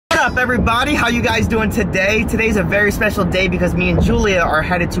up, everybody? How you guys doing today? Today's a very special day because me and Julia are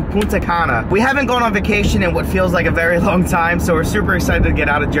headed to Punta Cana. We haven't gone on vacation in what feels like a very long time, so we're super excited to get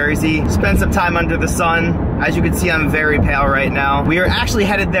out of Jersey, spend some time under the sun. As you can see, I'm very pale right now. We are actually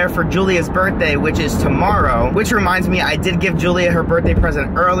headed there for Julia's birthday, which is tomorrow, which reminds me, I did give Julia her birthday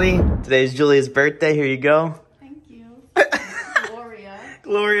present early. Today's Julia's birthday. Here you go. Thank you. Gloria.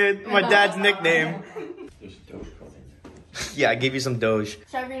 Gloria, my dad's nickname. Yeah, I gave you some Doge.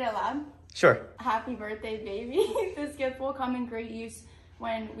 Should I read it aloud? Sure. Happy birthday, baby. This gift will come in great use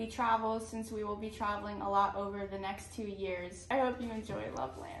when we travel, since we will be traveling a lot over the next 2 years. I hope you enjoy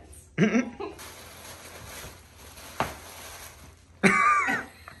Lovelands.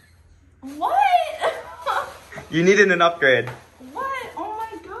 What? You needed an upgrade. What? Oh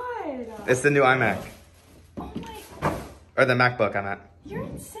my god. It's the new iMac. Oh my. Or the MacBook, I'm at. You're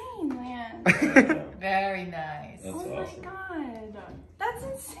insane, man. Very nice. That's awesome. God. That's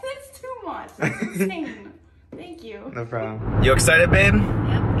insane. That's too much. That's insane. Thank you. No problem. You excited, babe?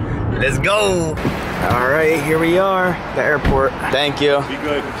 Yep. Let's go. All right, here we are, the airport. Thank you. Be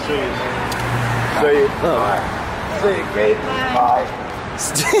good. See you. See you. See you, Kate. Bye.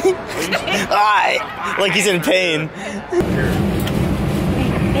 Bye. Like he's in pain.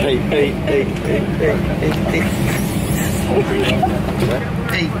 Hey, hey, hey, hey, hey, hey, hey.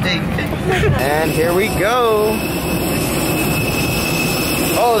 And here we go.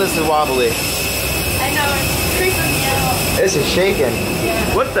 Oh, this is wobbly. I know, it's creeping me out. This is shaking.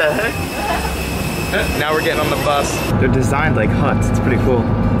 Yeah. What the heck? Now we're getting on the bus. They're designed like huts. It's pretty cool.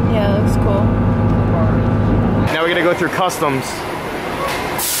 Yeah, it looks cool. Now we're gonna go through customs.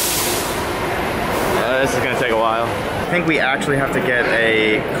 This is gonna take a while. I think we actually have to get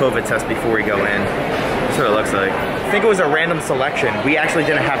a COVID test before we go in. That's what it looks like. I think it was a random selection. We actually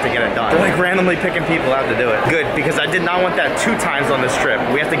didn't have to get it done. They're like randomly picking people out to do it. Good, because I did not want that 2 times on this trip.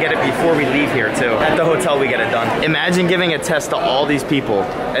 We have to get it before we leave here too. At the hotel we get it done. Imagine giving a test to all these people.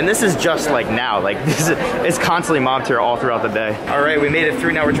 And this is just like now. Like this is, it's constantly mobbed here all throughout the day. All right, we made it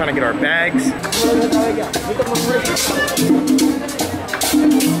through. Now we're trying to get our bags.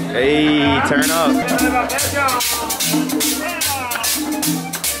 Hey, turn up.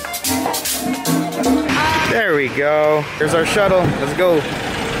 There we go. Here's our shuttle. Let's go.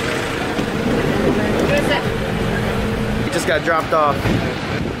 We just got dropped off.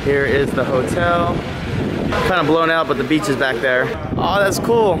 Here is the hotel. Kind of blown out, but the beach is back there. Oh, that's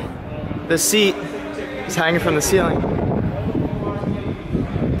cool. The seat is hanging from the ceiling.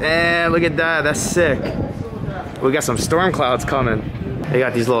 And look at that. That's sick. We got some storm clouds coming. They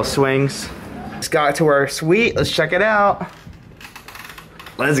got these little swings. Just got to our suite. Let's check it out.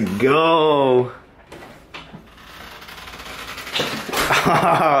 Let's go.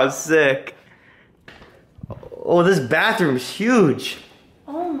 Oh, sick. Oh, this bathroom's huge.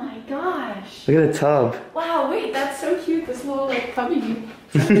 Oh my gosh. Look at the tub. Wow, wait, that's so cute. This little like cubby.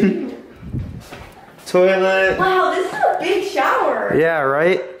 So cute. Toilet. Wow, this is a big shower. Yeah,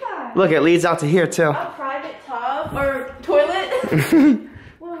 right? Yeah. Look, it leads out to here too. A private tub or toilet.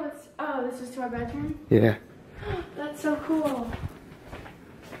 Whoa, it's, oh, this is to our bedroom? Yeah. That's so cool.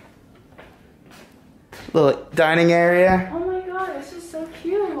 Little dining area. Oh my god, this is so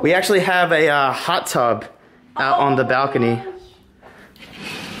cute. We actually have a hot tub out on the balcony. Gosh.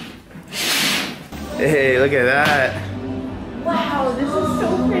 Hey, look at that. Wow, this is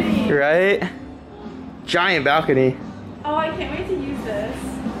so pretty. Right? Giant balcony. Oh, I can't wait to use this.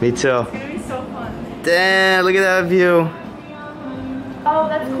 Me too. It's gonna be so fun. Damn, look at that view. Oh,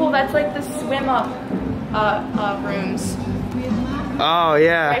 that's cool. That's like the swim up rooms. Oh,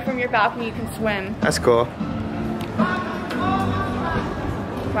 yeah. Right from your balcony, you can swim. That's cool.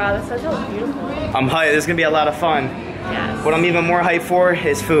 Wow, that's such a beautiful. I'm hyped. This is gonna be a lot of fun. Yes. What I'm even more hyped for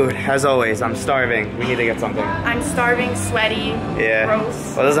is food. As always, I'm starving. We need to get something. I'm starving, sweaty, Yeah.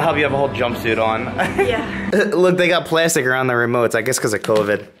 gross. Well, it doesn't help you have a whole jumpsuit on. Yeah. Look, they got plastic around the remotes. I guess because of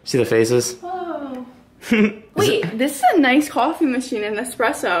COVID. See the faces? Oh. Wait, this is a nice coffee machine, an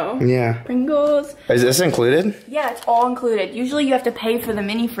espresso. Yeah. Pringles. Is this included? Yeah, it's all included. Usually you have to pay for the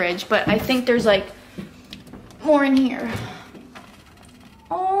mini fridge, but I think there's like more in here.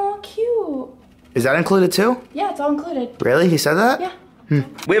 Oh, cute. Is that included too? Yeah, it's all included. Really? He said that? Yeah.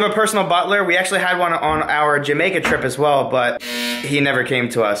 We have a personal butler. We actually had one on our Jamaica trip as well, but he never came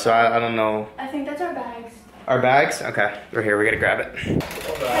to us, so I don't know. I think that's our bags. Our bags? Okay, we're here. We gotta grab it.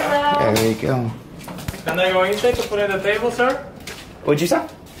 Hello. There you go. Can I go inside to put it on the table, sir? What'd you say?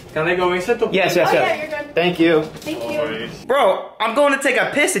 Can I go inside to put Yes, it? yes, Oh, yes. yeah, you're good. Thank you. Thank you. Bro, I'm going to take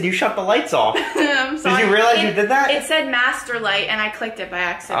a piss and you shut the lights off. I'm sorry. Did you realize you did that? It said master light and I clicked it by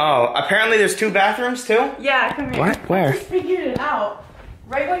accident. Oh, apparently there's 2 bathrooms too? Yeah, come here. What? Where? I just figured it out.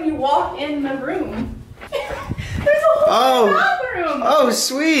 right when you walk in the room. There's a whole bathroom. Oh,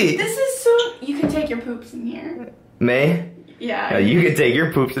 sweet. This is so. You can take your poops in here. May? Yeah. You can take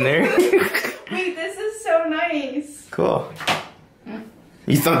your poops in there. Wait, this is so nice. Cool.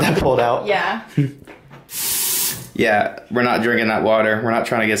 You thought that pulled out? Yeah. Yeah, we're not drinking that water. We're not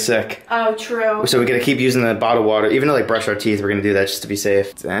trying to get sick. Oh, true. So we're gonna keep using the bottled water. Even to like brush our teeth, we're gonna do that just to be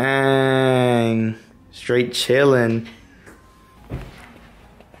safe. Dang. Straight chillin'.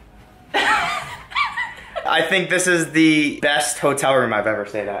 I think this is the best hotel room I've ever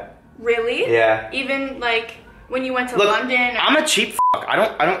stayed at. Really? Yeah. Even like when you went to Look, London. I'm a cheap fuck.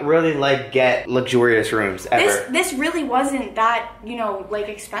 I don't really like get luxurious rooms ever. This really wasn't that, you know, like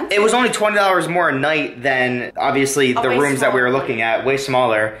expensive. It was only $20 more a night than obviously the rooms that we were looking at, way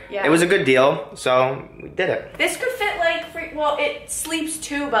smaller. Yeah. It was a good deal, so we did it. This could fit like, well, it sleeps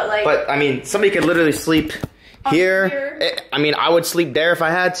too, but like. But I mean, somebody could literally sleep here. I mean, I would sleep there if I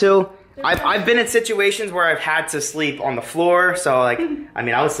had to. I've been in situations where I've had to sleep on the floor, so like, I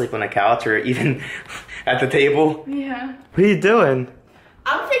mean, I would sleep on the couch or even at the table. Yeah. What are you doing?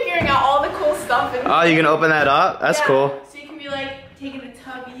 I'm figuring out all the cool stuff in here. Oh, you can open that up? That's cool. So you can be like taking a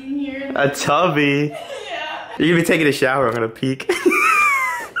tubby in here. A tubby? Yeah. You're gonna be taking a shower, I'm gonna peek.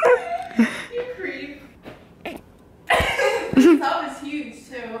 You creep. This tub is huge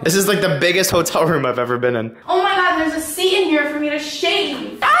too. This is like the biggest hotel room I've ever been in. Oh my god, there's a seat in here for me to shave. Oh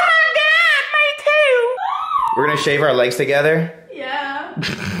my god, me too! We're gonna shave our legs together? Yeah.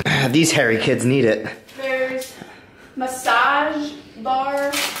 These hairy kids need it. There's massage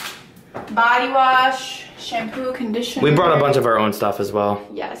bar, body wash, shampoo, conditioner. We brought a bunch of our own stuff as well.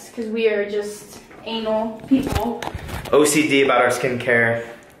 Yes, because we are just anal people. OCD about our skincare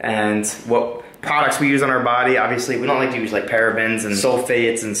and what products we use on our body. Obviously, we don't like to use like parabens and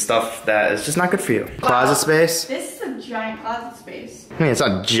sulfates and stuff that is just not good for you. Wow. Closet space. This is a giant closet space. I mean, it's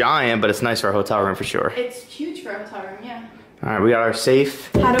not giant, but it's nice for a hotel room for sure. It's huge for a hotel room, yeah. All right, we got our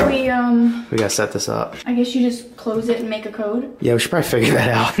safe. How do we, We gotta set this up. I guess you just close it and make a code? Yeah, we should probably figure that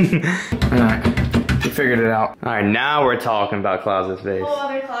out. All right, we figured it out. All right, now we're talking about closet space. Whole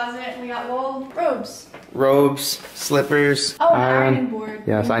other closet, we got wool robes. Robes, slippers, oh, ironing board.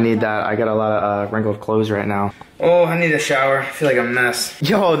 Yes, I need that. I got a lot of wrinkled clothes right now. Oh, I need a shower. I feel like a mess.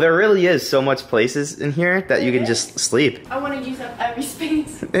 Yo, there really is so much places in here that you can just sleep. I want to use up every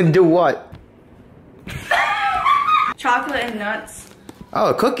space. And do what? Chocolate and nuts.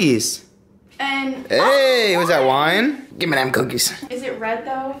 Oh, cookies. And hey, was that wine? Give me them cookies. Is it red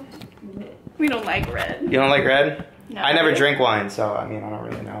though? We don't like red. You don't like red? No. I never drink wine, so I mean, I don't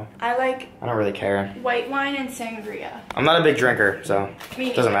really know. I like. I don't really care. White wine and sangria. I'm not a big drinker, so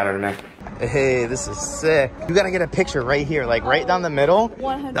it doesn't matter to me. Hey, this is sick. You gotta get a picture right here, like right down the middle.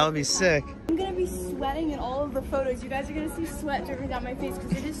 100%. That would be sick. I'm gonna be sweating in all of the photos. You guys are gonna see sweat dripping down my face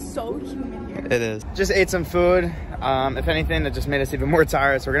because it is so humid here. It is. Just ate some food. If anything, it just made us even more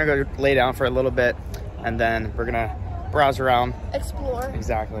tired. So we're gonna go lay down for a little bit, and then we're gonna browse around. Explore.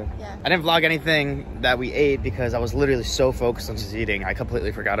 Exactly. Yeah. I didn't vlog anything that we ate because I was literally so focused on just eating. I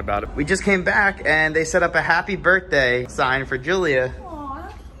completely forgot about it. We just came back and they set up a happy birthday sign for Julia. Aw,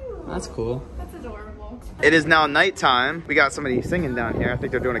 that's cute. That's cool. That's adorable. It is now nighttime. We got somebody singing down here. I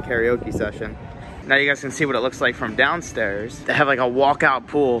think they're doing a karaoke session. Now you guys can see what it looks like from downstairs. They have like a walkout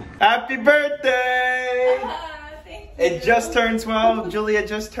pool. Happy birthday! Thank you. It just turned 12. Julia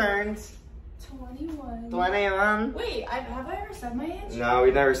just turned 21. 21. Wait, have I ever said my age? No,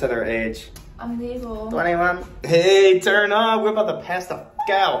 we never said our age. I'm legal. 21. Hey, turn up. We're about to pass the f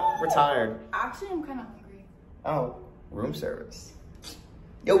out. We're tired. Actually, I'm kind of hungry. Oh, room service.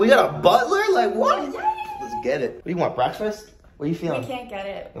 Yo, we got a butler? Like, what? Let's get it. What do you want, breakfast? What are you feeling? We can't get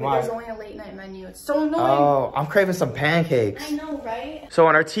it. Why? There's only a late night menu. It's so annoying. Oh, I'm craving some pancakes. I know, right? So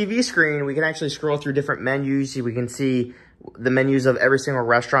on our TV screen, we can actually scroll through different menus. We can see the menus of every single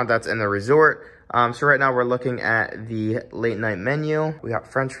restaurant that's in the resort. So right now we're looking at the late night menu. We got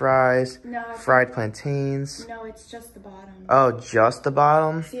French fries, fried plantains. No, it's just the bottom. Oh, just the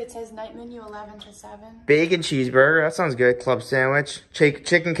bottom? See, it says night menu 11 to 7. Bacon cheeseburger, that sounds good. Club sandwich.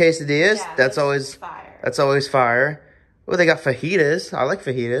 Chicken quesadillas, Yeah, that's always fire. That's always fire. Oh, they got fajitas. I like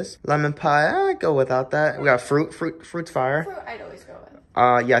fajitas. Lemon pie, I'd go without that. We got fruit's fire. Fruit, I'd always go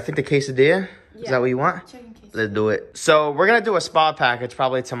with. Yeah, I think the quesadilla. Is that what you want? Chicken quesadilla. Let's do it. So we're gonna do a spa package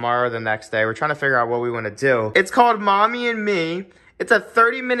probably tomorrow or the next day. We're trying to figure out what we want to do. It's called Mommy and Me. It's a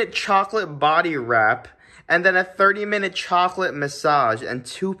 30-minute chocolate body wrap and then a 30-minute chocolate massage and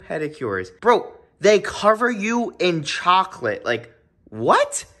 2 pedicures. Bro, they cover you in chocolate. Like,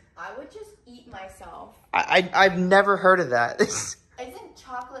 what? I would just eat myself. I've never heard of that. Isn't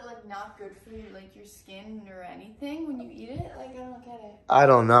chocolate like not good for you, like your skin or anything when you eat it? Like I don't get it. I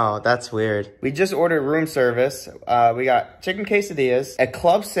don't know. That's weird. We just ordered room service. We got chicken quesadillas, a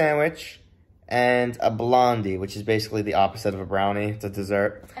club sandwich, and a blondie, which is basically the opposite of a brownie. It's a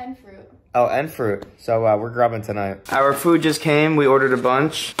dessert. And fruit. Oh, and fruit. So we're grubbing tonight. Our food just came. We ordered a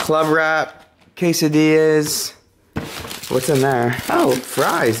bunch. Club wrap, quesadillas. What's in there? Oh,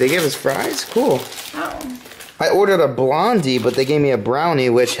 fries. They gave us fries? Cool. Oh. I ordered a blondie, but they gave me a brownie,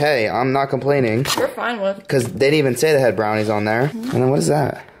 which, hey, I'm not complaining. We're fine with. Because they didn't even say they had brownies on there. And then what is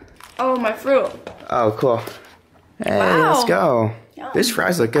that? Oh, my fruit. Oh, cool. Hey, Wow. let's go. Yum. These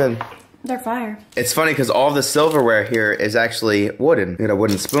fries look good. They're fire. It's funny because all the silverware here is actually wooden. You got a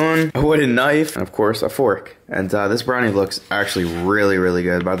wooden spoon, a wooden knife, and of course a fork. And this brownie looks actually really, really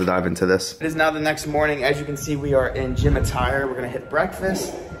good. About to dive into this. It is now the next morning. As you can see, we are in gym attire. We're gonna hit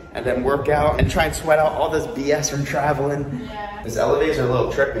breakfast and then work out and try and sweat out all this BS from traveling. Yeah. This elevator's a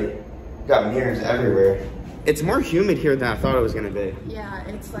little trippy. Got mirrors everywhere. It's more humid here than I thought it was gonna be. Yeah,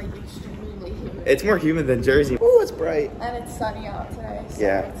 it's like extremely humid. It's more humid than Jersey. Ooh, it's bright. And it's sunny out today. So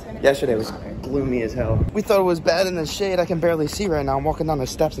Yeah, it's gonna be yesterday was hotter. gloomy as hell. We thought it was bad in the shade. I can barely see right now. I'm walking down the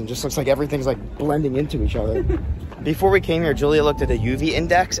steps and it just looks like everything's like blending into each other. Before we came here, Julia looked at the UV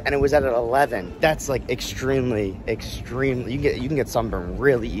index and it was at an 11. That's like extremely. You can get sunburn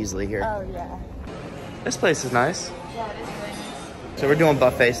really easily here. Oh, yeah. This place is nice. Yeah, it is really nice. So we're doing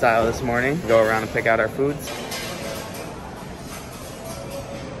buffet style this morning. Go around and pick out our foods.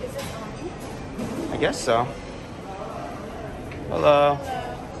 Is it on? I guess so. Hello.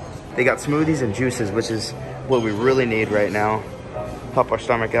 They got smoothies and juices, which is what we really need right now. Help our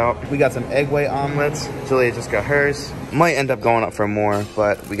stomach out. We got some egg white omelets. Julia just got hers. Might end up going up for more,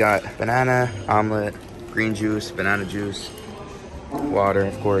 but we got banana omelet, green juice, banana juice, water,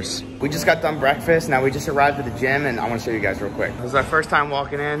 of course. We just got done breakfast. Now we just arrived at the gym and I want to show you guys real quick. This is our first time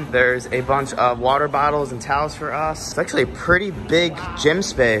walking in. There's a bunch of water bottles and towels for us. It's actually a pretty big gym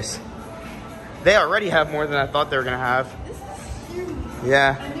space. They already have more than I thought they were gonna have. This is huge.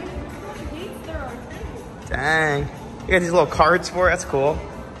 Yeah. And there's weights there are too. Dang. You got these little cards for it. That's cool.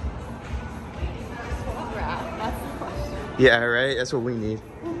 That's the question. Yeah, right? That's what we need.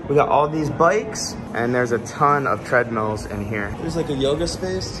 We got all these bikes, and there's a ton of treadmills in here. There's like a yoga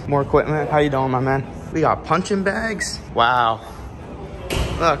space. More equipment. How you doing, my man? We got punching bags. Wow.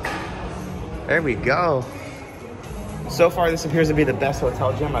 Look. There we go. So far, this appears to be the best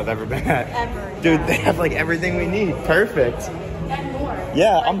hotel gym I've ever been at. Ever. Dude, yeah. they have like everything we need. Perfect. And more.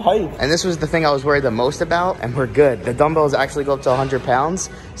 Yeah, I'm hyped. And this was the thing I was worried the most about, and we're good. The dumbbells actually go up to 100 pounds.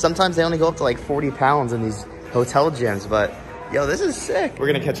 Sometimes they only go up to like 40 pounds in these hotel gyms, but yo, this is sick. We're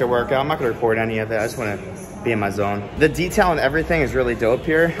gonna catch a workout. I'm not gonna record any of it. I just wanna be in my zone. The detail and everything is really dope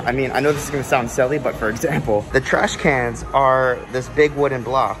here. I mean, I know this is gonna sound silly, but for example, the trash cans are this big wooden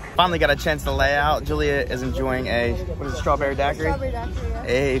block. Finally got a chance to lay out. Julia is enjoying a, what is it, strawberry daiquiri? Strawberry daiquiri, yeah.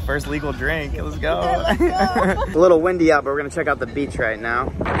 Hey, first legal drink. Let's go. Let's go. A little windy out, but we're gonna check out the beach right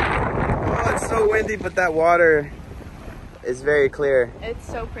now. Oh, it's so windy, but that water is very clear. It's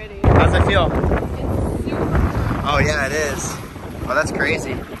so pretty. How's it feel? It's super. Oh yeah, it is. Oh, that's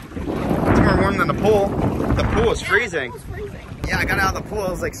crazy. It's more warm than the pool. The pool is freezing. It's freezing. Yeah, I got out of the pool. I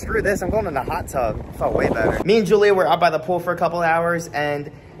was like, screw this. I'm going in the hot tub. It felt way better. Me and Julia were out by the pool for a couple hours,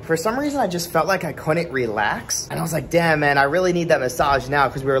 and for some reason, I just felt like I couldn't relax. And I was like, damn, man, I really need that massage now,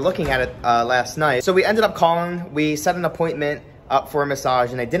 because we were looking at it last night. So we ended up calling. We set an appointment up for a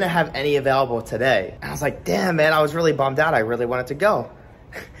massage, and they didn't have any available today. And I was like, damn, man, I was really bummed out. I really wanted to go.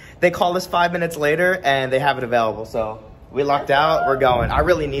 They called us 5 minutes later, and they have it available. So we lucked out. We're going. I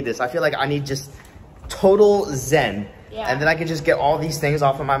really need this. I feel like I need just total zen. Yeah. And then I can just get all these things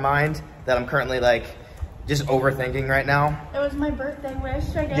off of my mind that I'm currently like just overthinking right now. It was my birthday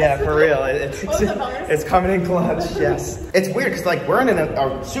wish, I guess. Yeah, for real. It's coming in clutch, yes. It's weird because like we're in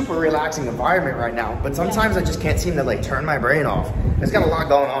a super relaxing environment right now, but sometimes I just can't seem to like turn my brain off. There's got a lot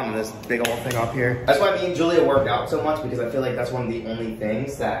going on in this big old thing up here. That's why me and Julia work out so much, because I feel like that's one of the only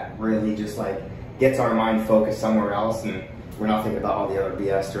things that really just like gets our mind focused somewhere else, and we're not thinking about all the other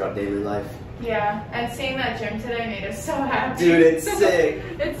BS throughout daily life. Yeah, and seeing that gym today made us so happy. Dude, it's sick.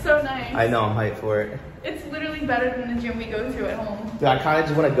 It's so nice. I know, I'm hyped for it. It's literally better than the gym we go to at home. Dude, I kind of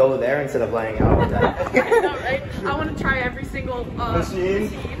just want to go there instead of laying out all day. I know, right? I want to try every single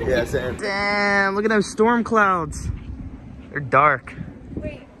machine. Yeah, same. Damn, look at those storm clouds. They're dark.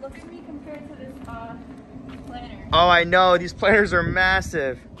 Wait, look at me compared to this planner. Oh, I know. These planners are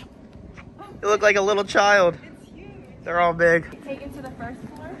massive. They look like a little child. It's huge. They're all big. Take it to the first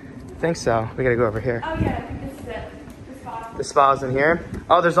floor? I think so. We gotta go over here. Oh yeah, I think this is it. The spa. The spa's in here.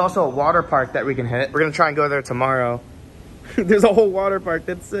 Oh, there's also a water park that we can hit. We're gonna try and go there tomorrow. There's a whole water park.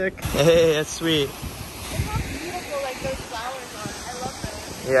 That's sick. Hey, that's sweet. Look how beautiful like those flowers are. I love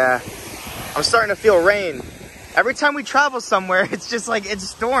Yeah. I'm starting to feel rain. Every time we travel somewhere, it's just like, it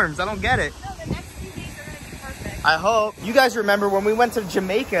storms. I don't get it. No, the next few days are gonna be perfect. I hope. You guys remember when we went to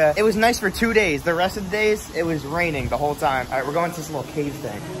Jamaica, it was nice for 2 days. The rest of the days, it was raining the whole time. All right, we're going to this little cave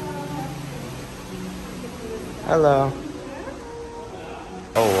thing. Hello.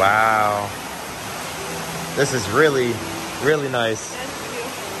 Oh, wow. This is really, really nice.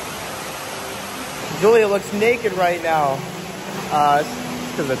 Julia looks naked right now.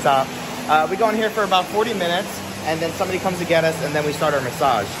 To the top. We go in here for about 40 minutes, and then somebody comes to get us, and then we start our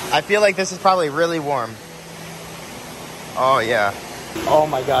massage. I feel like this is probably really warm. Oh, yeah. Oh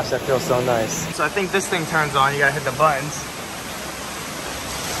my gosh, that feels so nice. So I think this thing turns on. You gotta hit the buttons.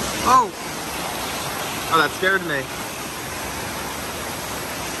 Oh! Oh, that scared me.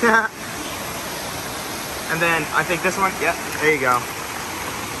 And then I think this one, yeah, there you go.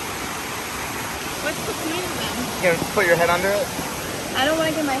 What's the point of them? You gonna put your head under it? I don't want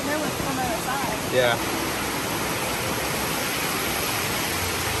to get my hair wet from the other side. Yeah.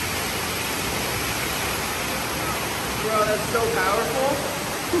 Bro, that's so powerful.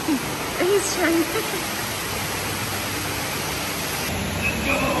 He's trying.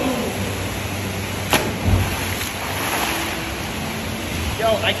 Yo,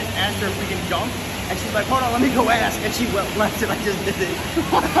 I just asked her if we can jump, and she's like, hold on, let me go ask, and she went left, and I just did it.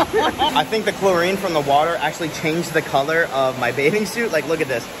 I think the chlorine from the water actually changed the color of my bathing suit. Like, look at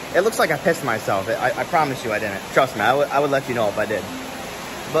this. It looks like I pissed myself. I promise you I didn't. Trust me, I would let you know if I did.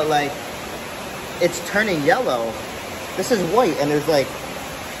 But, like, it's turning yellow. This is white, and there's, like,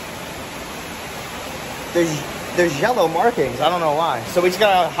 there's yellow markings. I don't know why. So we just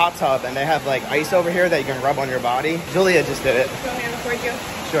got a hot tub, and they have, like, ice over here that you can rub on your body. Julia just did it. You want me to record you?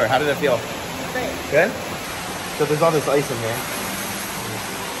 Sure, how did it feel? Great. Good? So there's all this ice in here.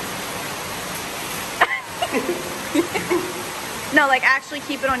 No, like actually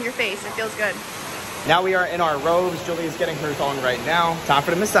keep it on your face. It feels good. Now we are in our robes. Julia's getting hers on right now. Time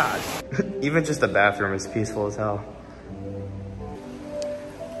for the massage. Even just the bathroom is peaceful as hell.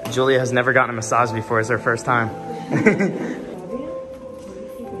 Julia has never gotten a massage before. It's her first time.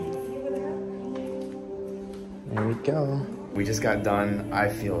 There we go. We just got done. I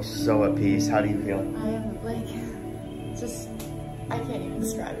feel so at peace. How do you feel? I am like, I can't even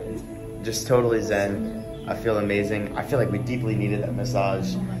describe it. Just totally zen. I feel amazing. I feel like we deeply needed that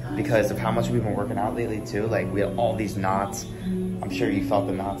massage because of how much we've been working out lately too. Like we had all these knots. I'm sure you felt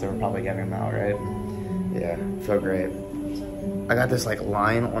the knots that were probably getting them out, right? Yeah, feel great. I got this like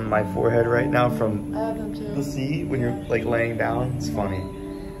line on my forehead right now from the seat when you're like laying down. It's funny.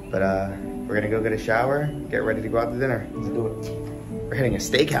 But we're gonna go get a shower, get ready to go out to dinner. Let's do it. We're hitting a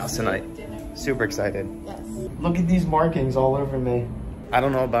steakhouse tonight. Super excited. Yes. Look at these markings all over me. I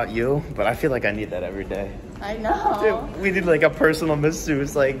don't know about you, but I feel like I need that every day. I know. Dude, we did like a personal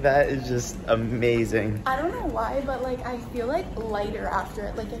masseuse. Like that is just amazing. I don't know why, but like I feel like lighter after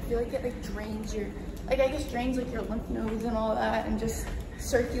it. Like I feel like it like drains your, like I guess drains like your lymph nodes and all that, and just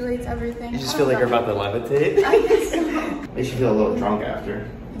circulates everything. You just feel like you're about to levitate. I guess so. Makes you feel a little drunk after.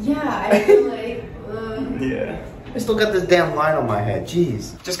 Yeah, I feel like. Yeah. I still got this damn line on my head.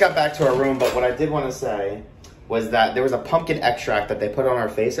 Jeez. Just got back to our room, but what I did want to say was that there was a pumpkin extract that they put on our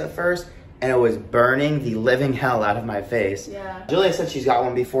face at first, and it was burning the living hell out of my face. Yeah. Julia said she's got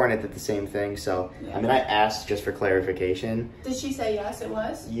one before and it did the same thing, so, yeah. I mean, I asked just for clarification. Did she say yes, it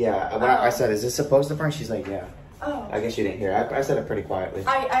was? Yeah, when I said, is this supposed to burn? She's like, yeah. Oh. I guess you didn't hear. I said it pretty quietly.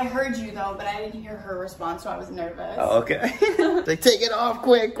 I heard you though, but I didn't hear her response, so I was nervous. Oh, okay. Like, take it off,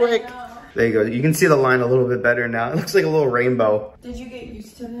 quick, quick. There you go. You can see the line a little bit better now. It looks like a little rainbow. Did you get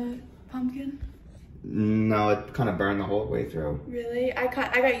used to the pumpkin? No, it kind of burned the whole way through. Really? I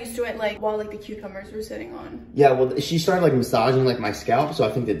got used to it like while like the cucumbers were sitting on. Yeah, well, she started like massaging like my scalp, so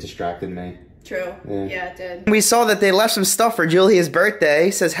I think it distracted me. True. Yeah, it did. We saw that they left some stuff for Julia's birthday.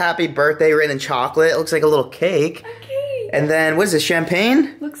 It says happy birthday written in chocolate. It looks like a little cake. A cake. And then, what is this,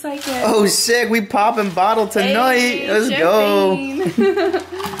 champagne? Looks like it. Oh, sick. We popping bottle tonight. Hey, let's champagne. go.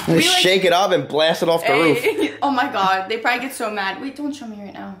 Let's shake it up and blast it off the roof. Oh my god, they probably get so mad. Wait, don't show me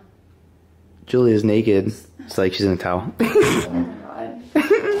right now. Julia's naked. It's like she's in a towel. Oh my god.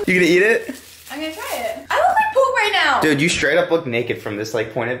 You gonna eat it? I'm gonna try it. I look like poop right now. Dude, you straight up look naked from this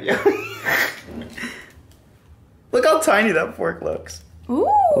like point of view. Look how tiny that fork looks.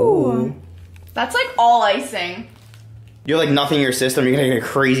 Ooh. That's like all icing. You're like nothing in your system. You're gonna get a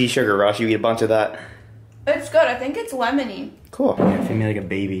crazy sugar rush. You eat a bunch of that. It's good. I think it's lemony. Cool. Yeah, feed me like a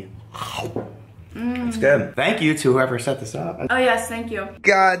baby. It's good. Thank you to whoever set this up. Oh yes, thank you.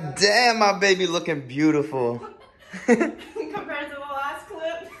 God damn, my baby looking beautiful. Compared to the last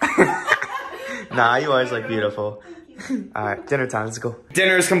clip. Nah, you always look beautiful. Thank you All right, dinner time, let's go.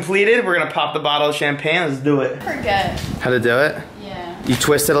 Dinner is completed. We're gonna pop the bottle of champagne. Let's do it. Forget. How to do it? Yeah. You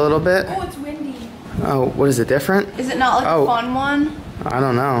twist it a little bit. Oh, it's windy. Oh, what is it, different? Is it not like a fun one? I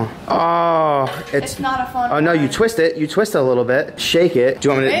don't know. Oh, It's not a fun one. Oh no, you twist it. You twist it a little bit. Shake it. Do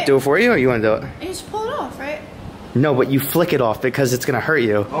you want me to do it for you or you want to do it? You just pull it off, right? No, but you flick it off because it's gonna hurt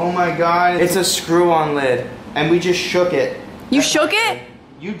you. Oh my God. It's a screw-on lid. And we just shook it. You shook it?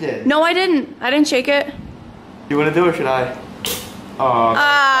 You did. No, I didn't. I didn't shake it. You want to do it or should I? Oh.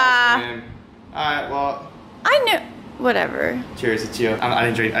 Ah. Alright, well. I knew. Whatever. Cheers, it's you. I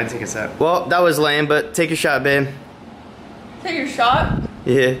didn't drink. I didn't take a sip. Well, that was lame, but take your shot, babe. Take your shot?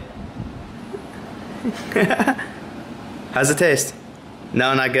 Yeah. How's it taste?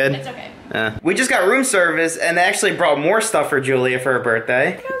 No, not good? It's okay. We just got room service and they actually brought more stuff for Julia for her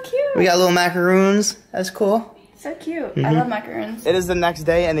birthday. How cute. We got little macaroons. That's cool. So cute. I love macaroons. It is the next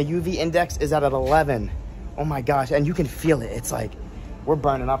day and the UV index is at 11. Oh my gosh, and you can feel it. It's like, we're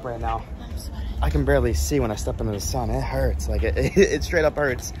burning up right now. I'm sweating. I can barely see when I step into the sun. It hurts. Like, it straight up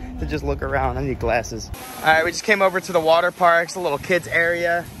hurts to just look around. I need glasses. All right, we just came over to the water parks, a little kids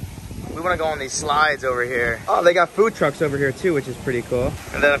area. We want to go on these slides over here. Oh, they got food trucks over here too, which is pretty cool.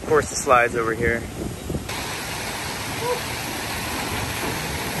 And then of course the slides over here.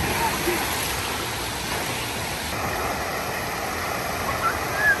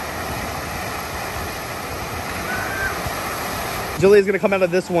 Julia's gonna come out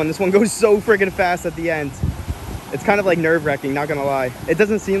of this one. This one goes so friggin' fast at the end. It's kind of like nerve-wracking, not gonna lie. It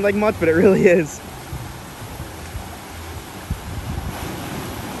doesn't seem like much, but it really is.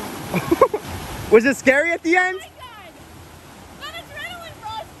 Was it scary at the end? Oh my God. That adrenaline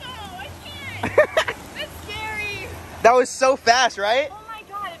rush though. I can't. That's scary. That was so fast, right? Oh my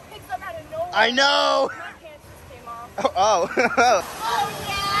God, it picks up out of nowhere. I know. My pants just came off. Oh. Oh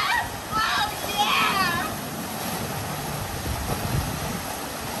yeah. Oh yeah.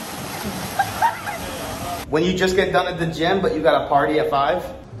 When you just get done at the gym, but you got a party at 5?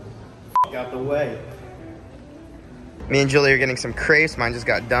 Out the way. Me and Julie are getting some crepes. Mine just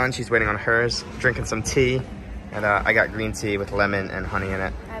got done. She's waiting on hers. Drinking some tea. And I got green tea with lemon and honey in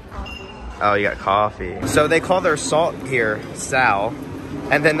it. I have coffee. Oh, you got coffee. So they call their salt here Sal.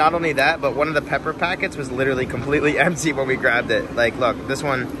 And then not only that, but one of the pepper packets was literally completely empty when we grabbed it. Like, look, this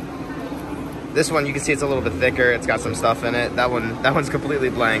one you can see it's a little bit thicker. It's got some stuff in it. That one's completely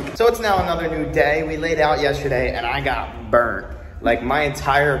blank. So it's now another new day. We laid out yesterday and I got burnt. Like my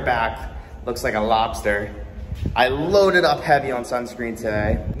entire back looks like a lobster. I loaded up heavy on sunscreen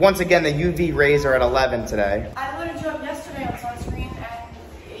today. Once again, the UV rays are at 11 today. I loaded you up yesterday on sunscreen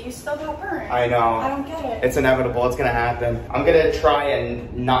and you still got burned. I know. I don't get it. It's inevitable. It's gonna happen. I'm gonna try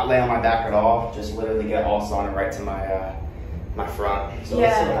and not lay on my back at all. Just literally get all sauna right to my front. So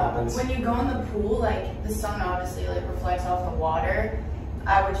let's see what happens. When you go in the pool, like the sun obviously like reflects off the water.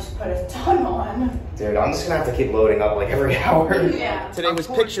 I would just put a ton on. Dude, I'm just gonna have to keep loading up like every hour. Yeah. Today was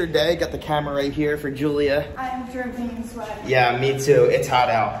picture day. Got the camera right here for Julia. I am dripping sweat. Yeah, me too. It's hot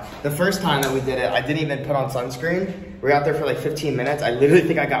out. The first time that we did it, I didn't even put on sunscreen. We were out there for like 15 minutes. I literally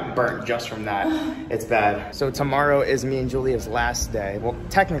think I got burnt just from that. It's bad. So tomorrow is me and Julia's last day. Well,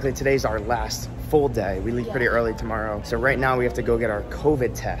 technically today's our last full day. We leave pretty early tomorrow. So right now we have to go get our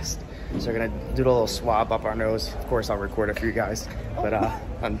COVID test. So we're gonna do a little swab up our nose. Of course, I'll record it for you guys. But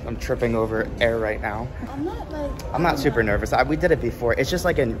I'm tripping over air right now. I'm not super nervous. We did it before. It's just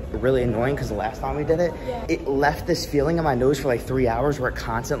like really annoying because the last time we did it, it left this feeling in my nose for like 3 hours where it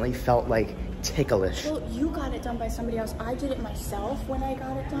constantly felt like ticklish. Well, you got it done by somebody else. I did it myself when I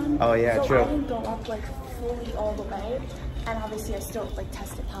got it done. Oh yeah, so true. I didn't go up like fully all the way. And obviously I still like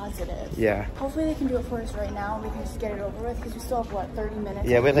tested positive. Yeah. Hopefully they can do it for us right now and we can just get it over with because we still have what, 30 minutes?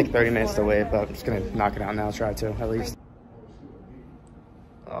 Yeah, we have like 30 minutes to wait, but I'm just gonna knock it out now, try to at least.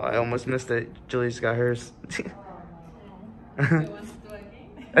 Oh, I almost missed it. Julie's got hers. You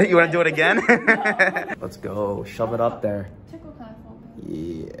wanna do it again? Let's go, shove it up there. Tickle kind of full.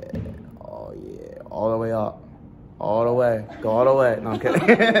 Yeah, oh yeah, all the way up. All the way, go all the way. No, I'm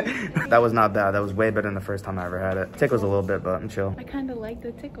kidding. That was not bad. That was way better than the first time I ever had it. Tickles a little bit, but I'm chill. I kind of like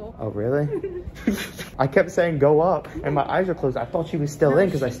the tickle. Oh, really? I kept saying go up, and my eyes were closed. I thought she was still in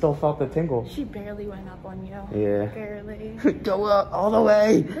because I still felt the tingle. She barely went up on you. Yeah. Barely. Go up all the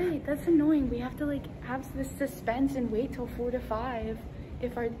way. Wait, that's annoying. We have to like have this suspense and wait till 4 to 5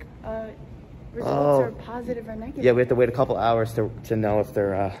 if our results are positive or negative. Yeah, we have to wait a couple hours to know if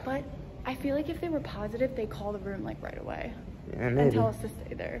they're... But I feel like if they were positive, they call the room like right away. Yeah, and maybe. tell us to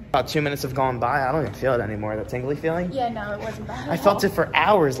stay there. About 2 minutes have gone by. I don't even feel it anymore, the tingly feeling. Yeah, no, it wasn't bad. I felt it for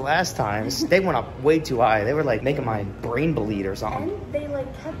hours last time. They went up way too high. They were like making my brain bleed or something. And they like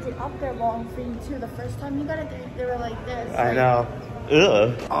kept it up there long for you too. The first time you got it, they were like this. I know.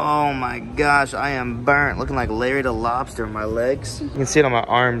 Ugh. Oh my gosh, I am burnt. Looking like Larry the Lobster in my legs. You can see it on my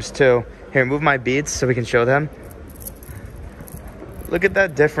arms too. Here, move my beads so we can show them. Look at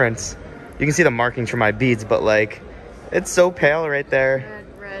that difference. You can see the markings from my beads, but like, it's so pale right there.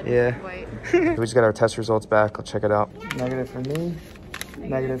 Red, Yeah. white. We just got our test results back. I'll check it out. Negative for me,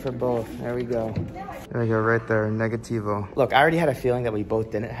 negative for both. There we go. There we go, right there, negativo. Look, I already had a feeling that we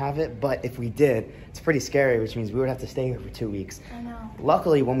both didn't have it, but if we did, it's pretty scary, which means we would have to stay here for 2 weeks. I know.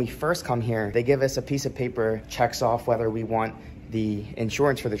 Luckily, when we first come here, they give us a piece of paper, checks off whether we want the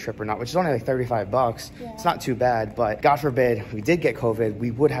insurance for the trip or not, which is only like 35 bucks. Yeah. It's not too bad, but God forbid we did get COVID, we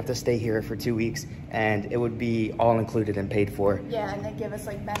would have to stay here for 2 weeks and it would be all included and paid for. Yeah, and they give us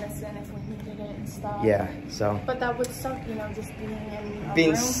like medicine if we needed it and stuff. Yeah, so. But that would suck, you know, just being in a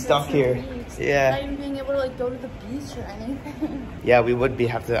Being room stuck for here. 2 weeks. Yeah. Not even being able to like go to the beach or anything. Yeah, we would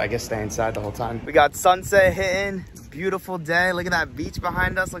have to, I guess, stay inside the whole time. We got sunset hitting, beautiful day. Look at that beach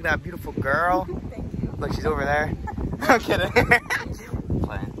behind us. Look at that beautiful girl. Thank you. Look, she's over there. I'm kidding.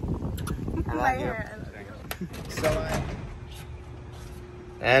 Playing. I love you.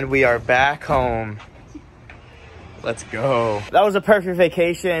 And we are back home. Let's go. That was a perfect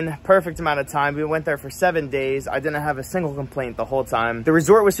vacation, perfect amount of time. We went there for 7 days. I didn't have a single complaint the whole time. The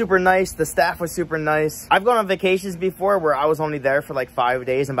resort was super nice. The staff was super nice. I've gone on vacations before where I was only there for like 5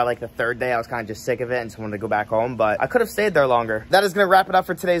 days, and by like the 3rd day, I was kind of just sick of it and just wanted to go back home, but I could have stayed there longer. That is gonna wrap it up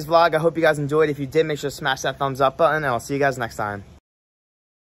for today's vlog. I hope you guys enjoyed. If you did, make sure to smash that thumbs up button, and I'll see you guys next time.